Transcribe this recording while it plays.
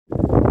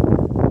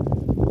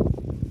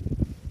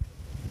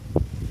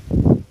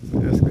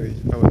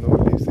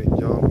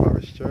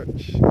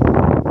Church.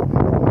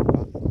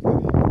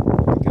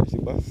 Catch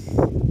the bus.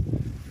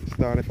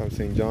 Starting from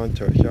St. John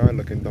Churchyard,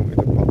 looking down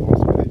into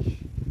Barbados Village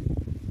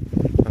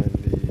and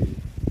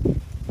the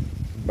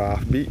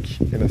Bath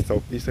Beach in a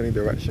southeasterly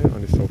direction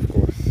on the south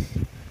coast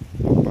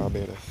of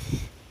Barbados.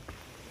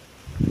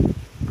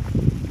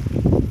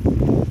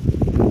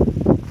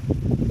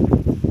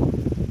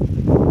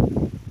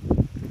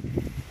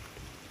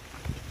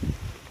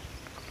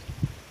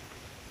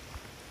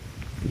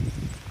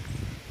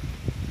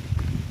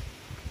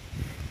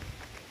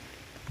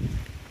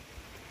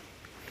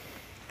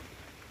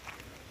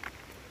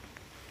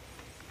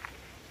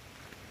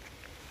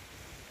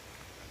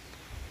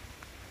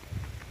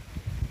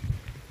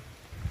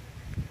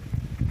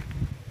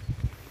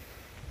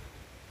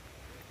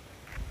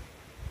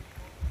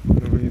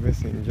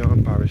 St.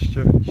 John Parish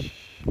Church.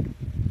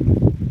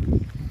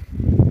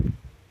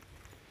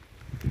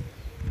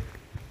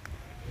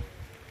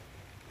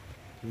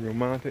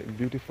 Romantic,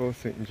 beautiful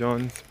St.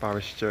 John's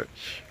Parish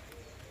Church.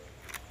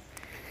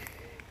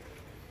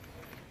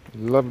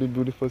 Lovely,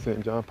 beautiful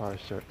St. John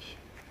Parish Church.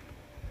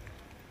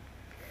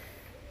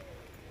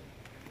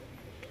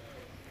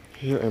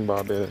 Here in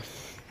Barbados.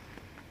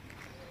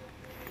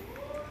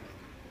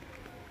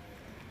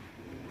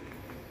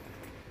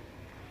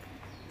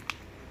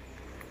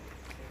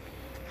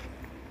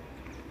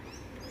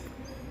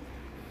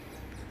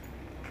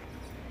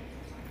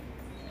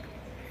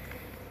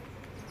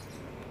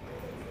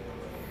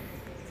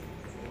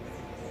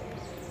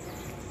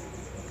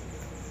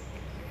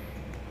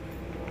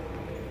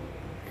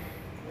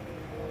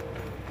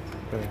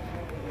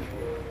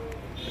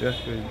 Yes,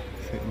 the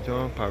St.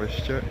 John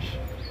Parish Church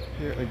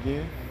here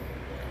again.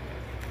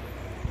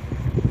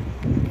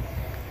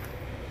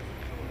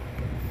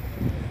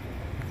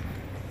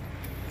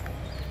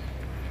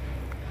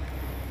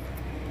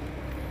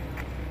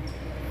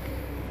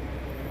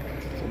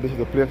 So this is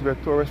a place where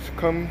tourists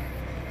come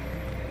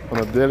on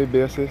a daily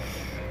basis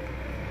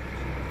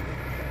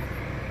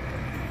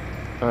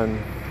and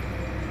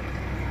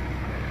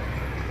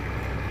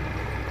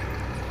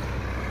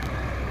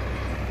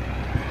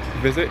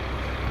visit.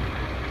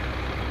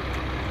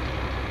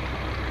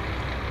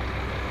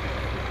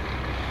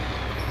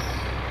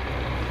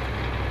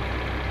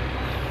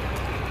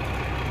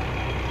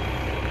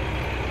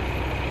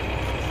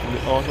 We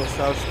also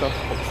sell stuff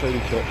outside the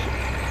church,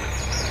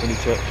 in the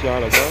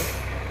churchyard as well.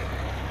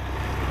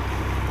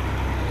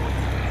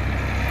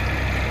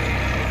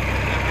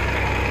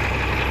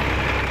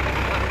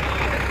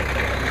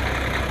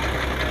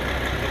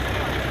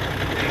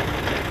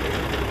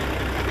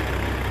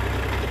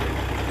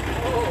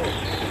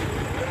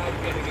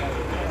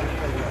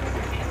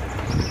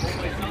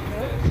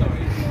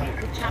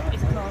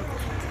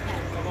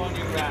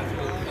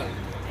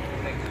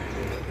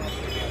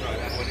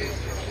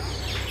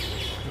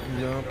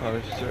 John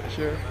Parish Church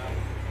here.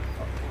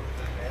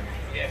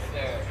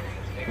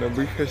 And a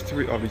brief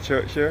history of the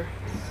church here.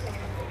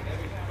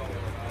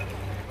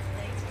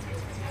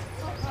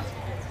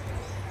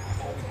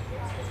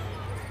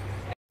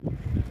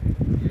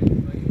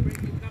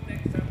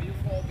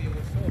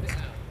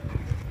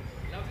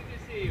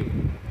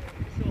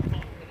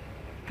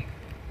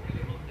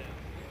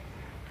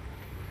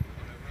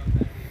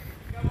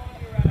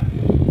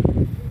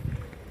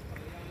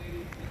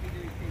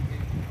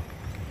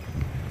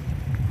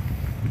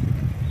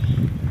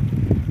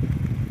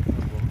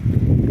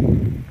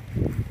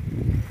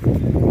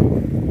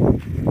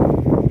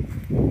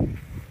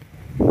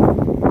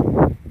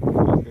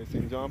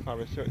 John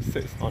Parish Church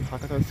sits on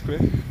Hackathon's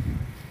Cliff,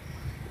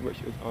 which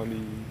is on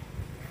the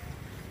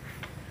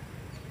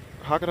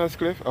Hackathon's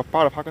Cliff, a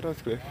part of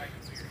Hackathon's Cliff.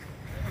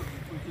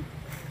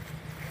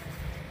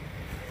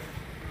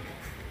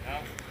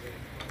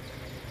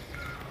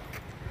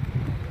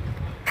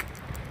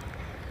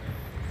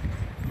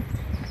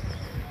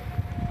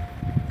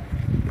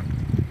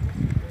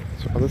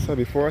 So as I said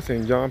before,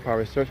 St. John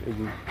Parish Church is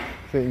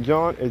St.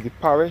 John is the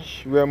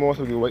parish where most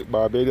of the white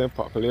Barbadian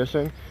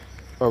population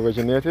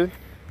originated.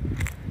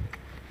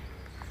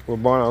 Were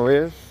born and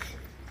raised.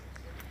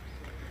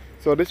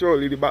 So this road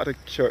leads back to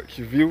Church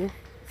View,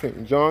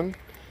 St. John,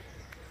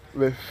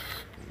 with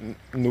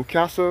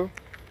Newcastle,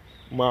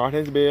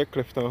 Martins Bay,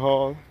 Clifton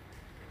Hall,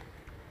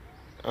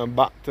 and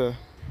back to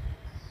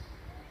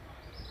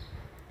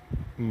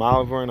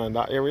Malvern and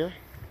that area.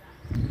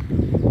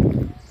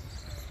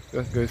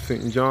 Let's go to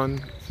St.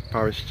 John's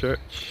Parish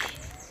Church.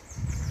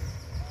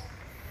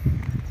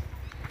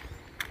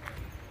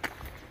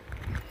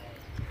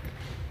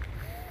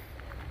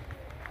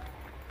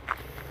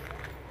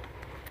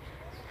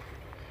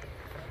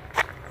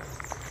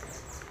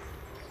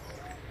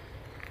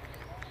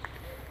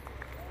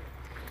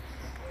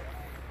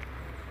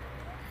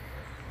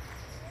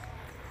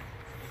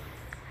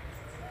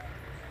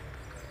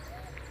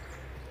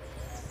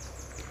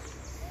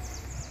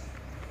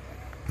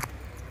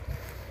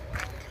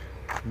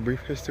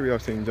 Brief history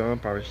of St. John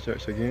Parish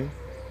Church again.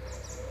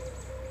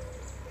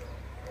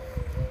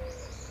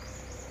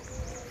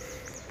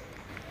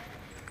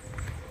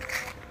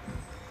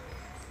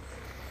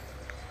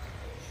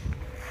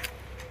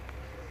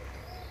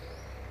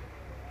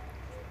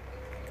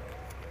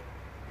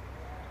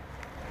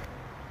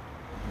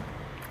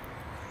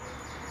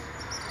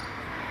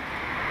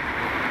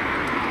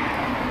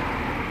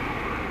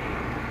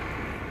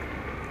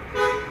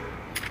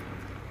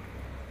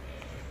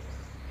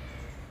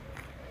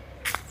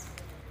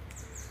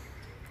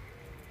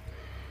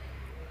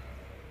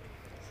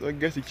 So I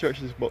guess the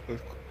church is about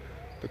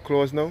to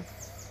close now.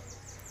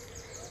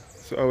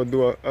 So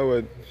I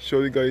would show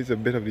you guys a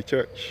bit of the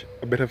church,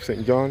 a bit of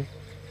St. John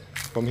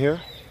from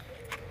here.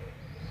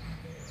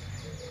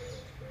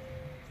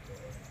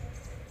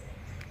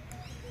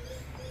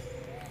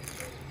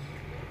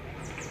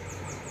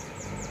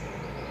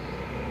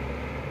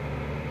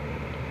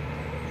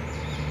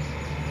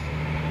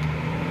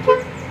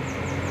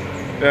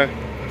 Yeah,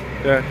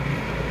 yeah.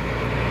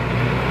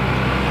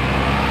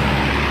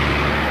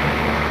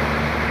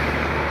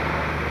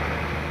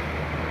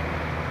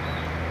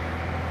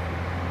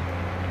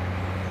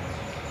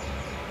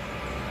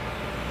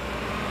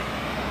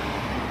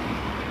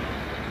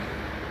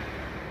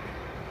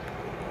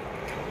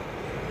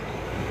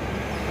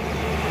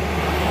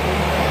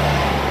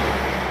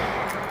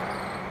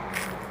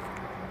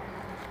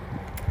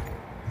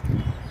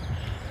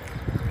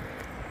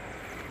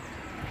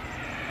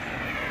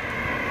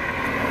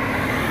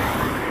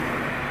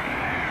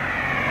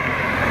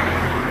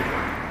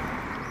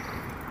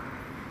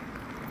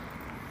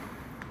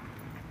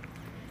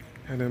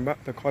 And then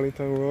back to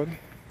Collington Road.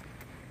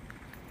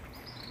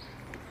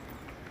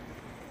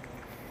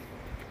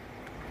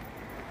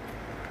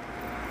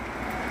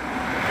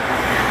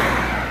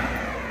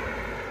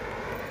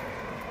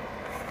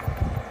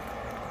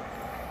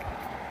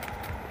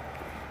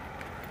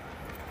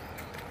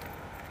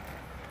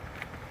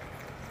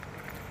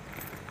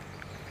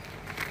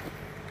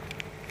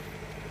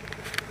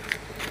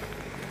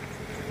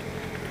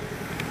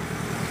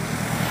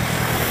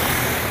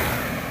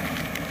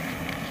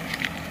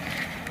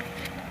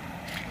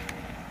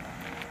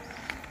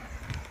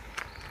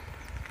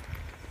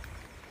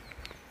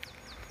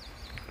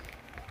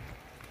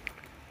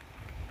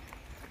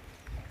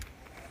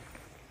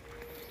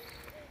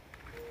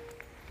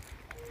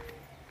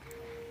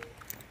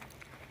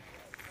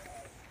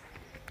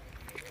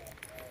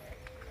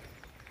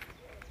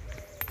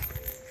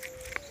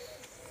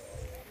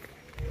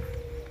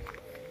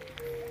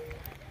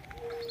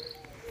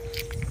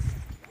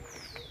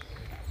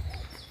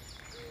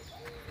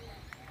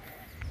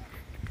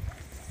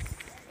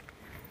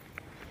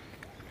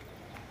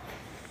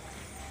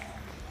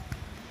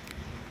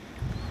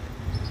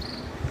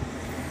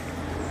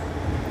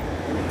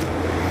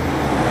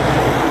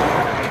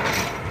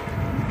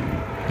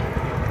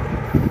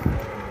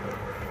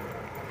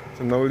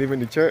 So now leaving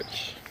the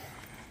church.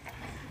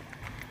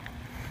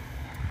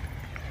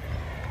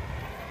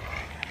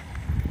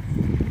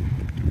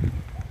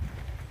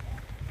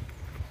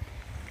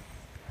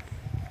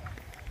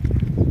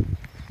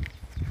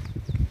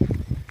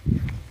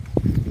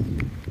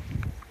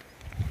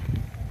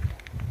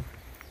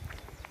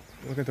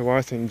 Looking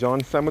towards St.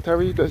 John's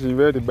Cemetery. This is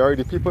where they bury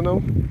the people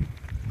now.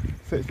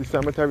 Since the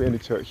cemetery and the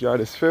churchyard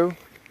is filled,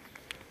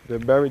 they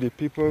bury the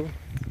people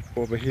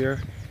over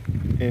here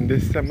in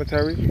this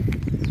cemetery.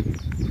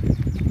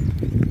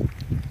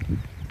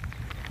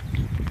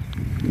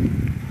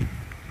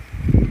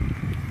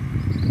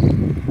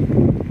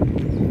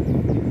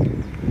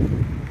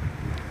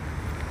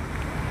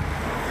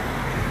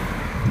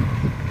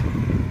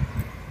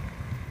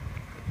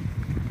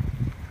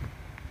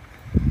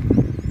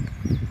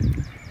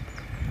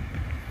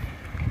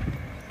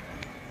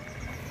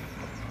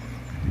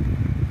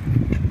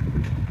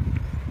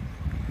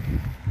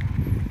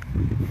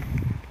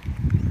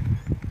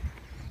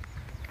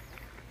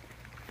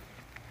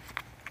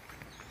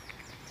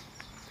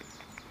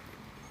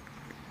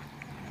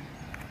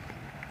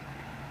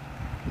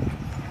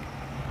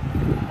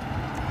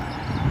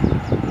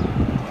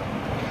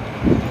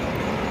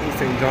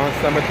 St. John's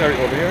Cemetery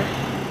over here.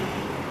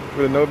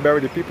 We'll now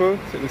bury the people.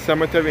 So the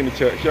cemetery and the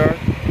churchyard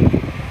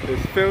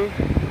is filled.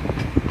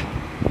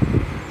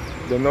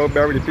 They'll now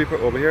bury the people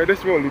over here.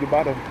 This road leads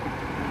about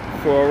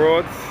 4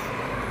 roads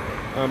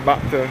and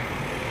back to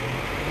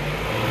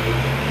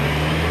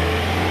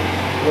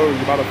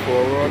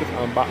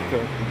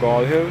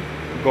Gall Hill.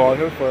 Gall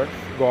Hill first.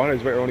 Gall Hill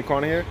is right around the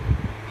corner here.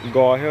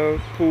 Gall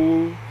Hill,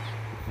 Pool,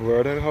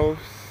 Verdon House.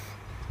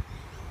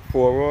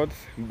 4 roads,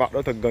 back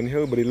down to Gun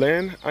Hill by the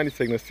Lane and the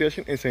signal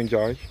station in St.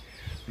 George,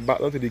 back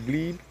down to the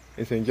Glebe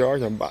in St.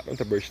 George and back down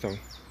to Bridgetown.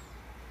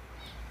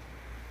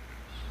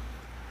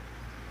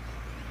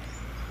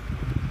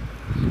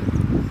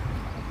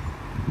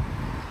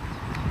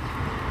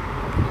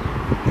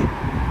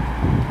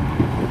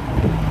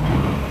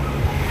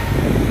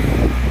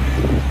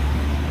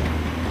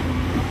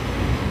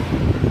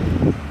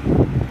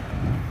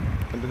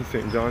 And this is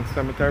St. John's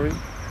Cemetery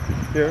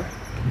here.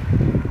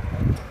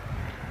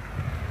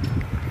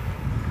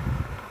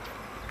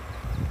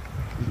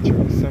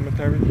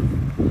 Cemetery.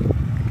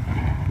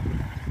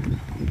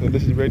 So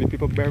this is where the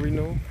people bury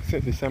now.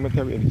 Since the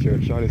cemetery and the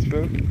churchyard is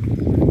filled,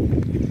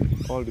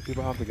 all the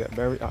people have to get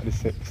buried at the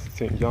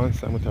St. John's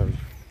Cemetery.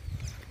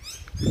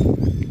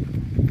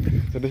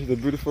 So this is the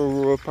beautiful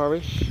rural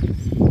parish,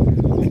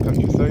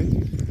 countryside.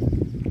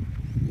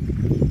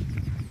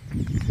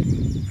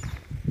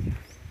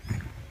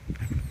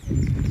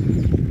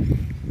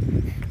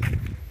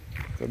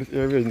 So this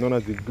area is known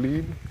as the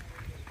Glebe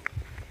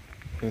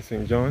in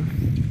St. John.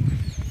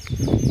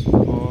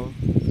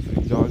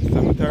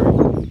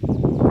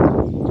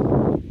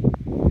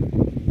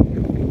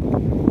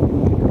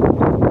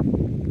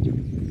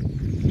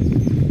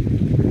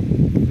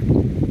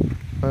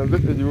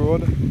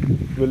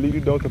 road will lead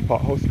you down to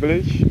Pothouse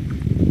Village,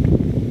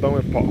 down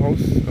at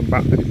Pothouse and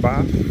back to the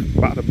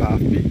back to Bath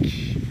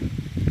Beach.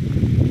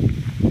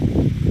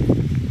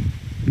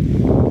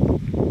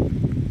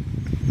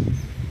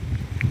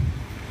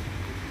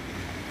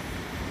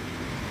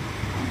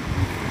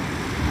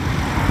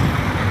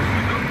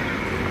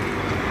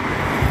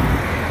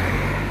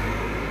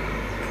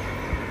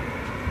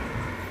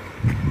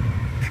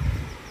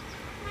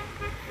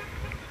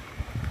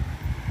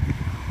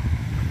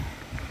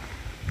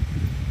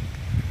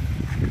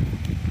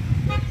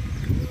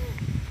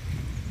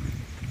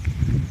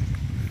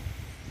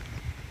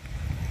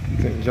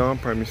 St. John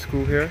Primary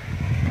School here.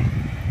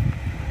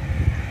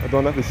 I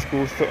don't know if the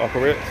school still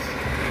operates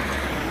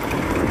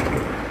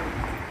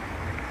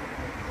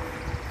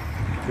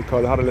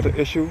because I had a little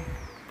issue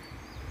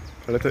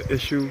with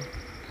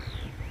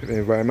the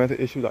environmental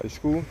issues at the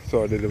school,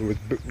 so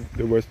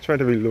they was trying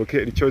to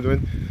relocate the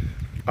children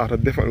at a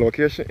different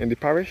location in the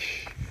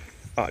parish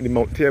at the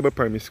Mount Tabor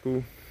Primary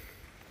School.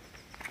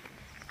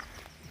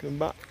 Come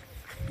back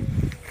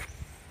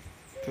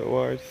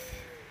towards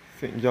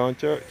St. John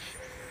Church.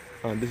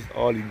 And this is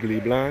all the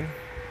glebe land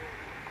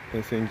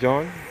in St.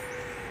 John.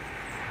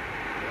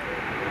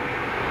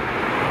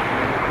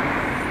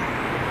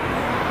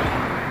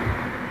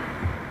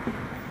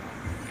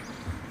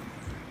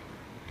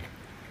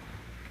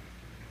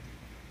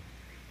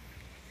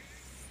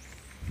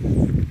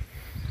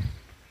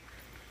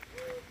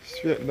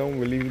 Straight down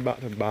we leave back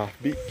to Bath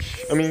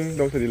Beach. I mean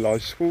down to the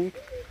large school.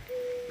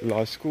 The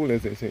large school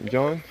is in St.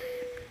 John.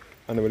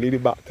 And then we leave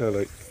it back to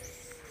like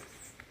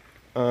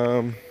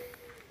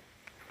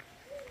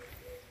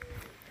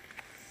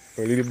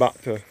we'll lead it back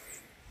to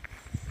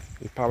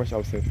the parish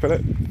of St.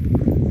 Philip.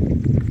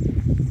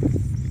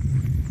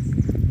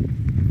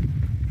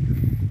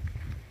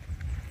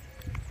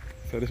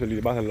 So this will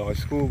lead back to Large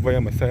School via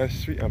Messiah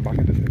Street and back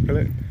into St.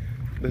 Philip.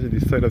 This is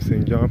the side of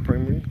St. John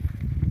Primary.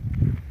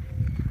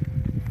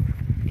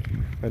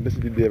 And this is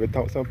the David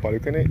Thompson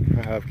Polyclinic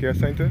and Healthcare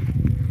Center.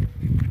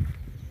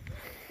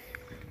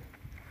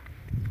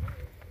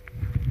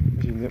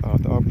 This is named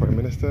after our Prime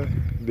Minister,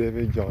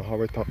 David John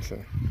Howard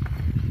Thompson.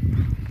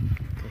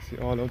 See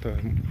all out to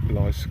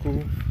Large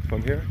School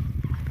from here.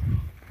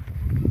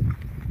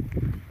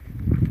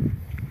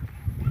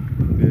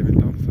 David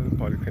Thompson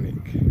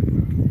Polyclinic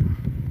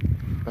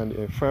and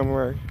the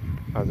infirmary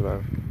as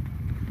well.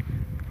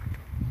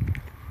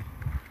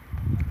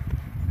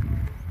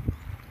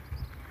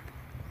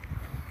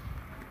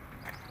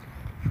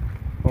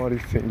 All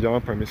this St.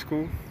 John Primary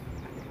School.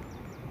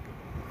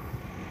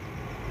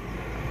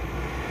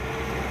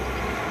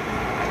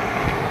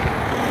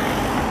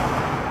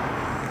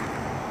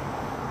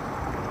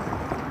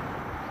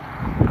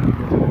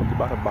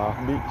 Back to Bath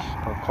Beach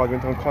and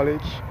Codrington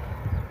College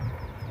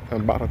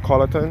and back to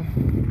Collerton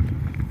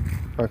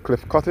and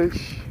Cliff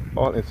Cottage,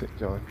 all in St.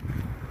 John.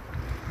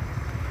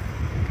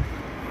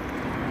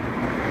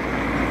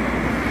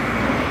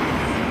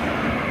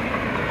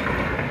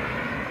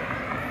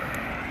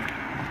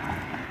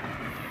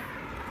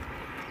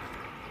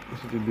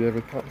 This is the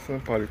David Thompson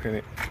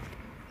Polyclinic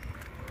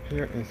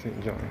here in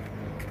St. John.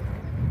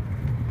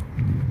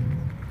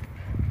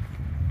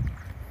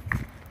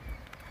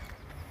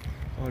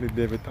 All the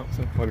David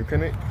Thompson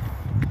Polyclinic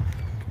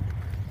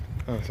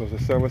and Social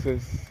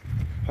Services,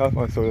 Health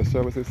and Social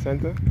Services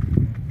Center.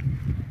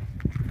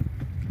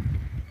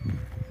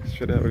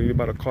 Straight out really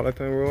by the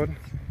Collerton Road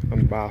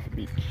and Bath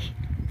Beach,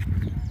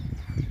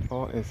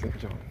 all in St.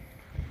 John.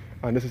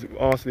 And this is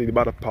also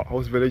about the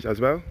Pothouse Village as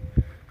well.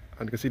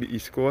 And you can see the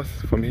east coast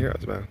from here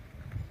as well.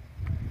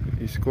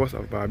 The east coast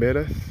of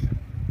Barbados.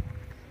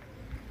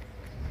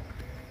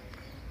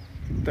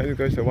 Thank you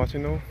guys for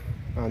watching now,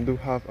 and do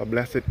have a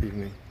blessed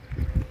evening.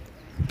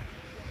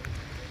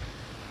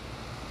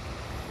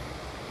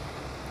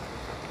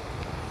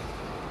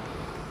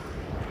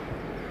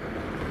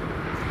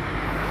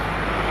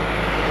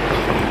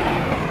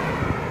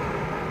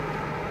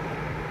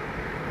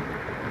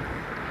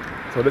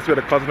 So this is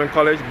the Cotton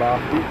College, Bath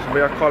Beach,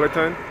 Mayor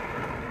Collerton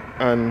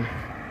and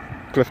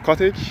Cliff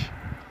Cottage.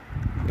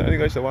 Thank you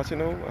guys for watching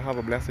now, and have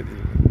a blessed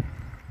evening.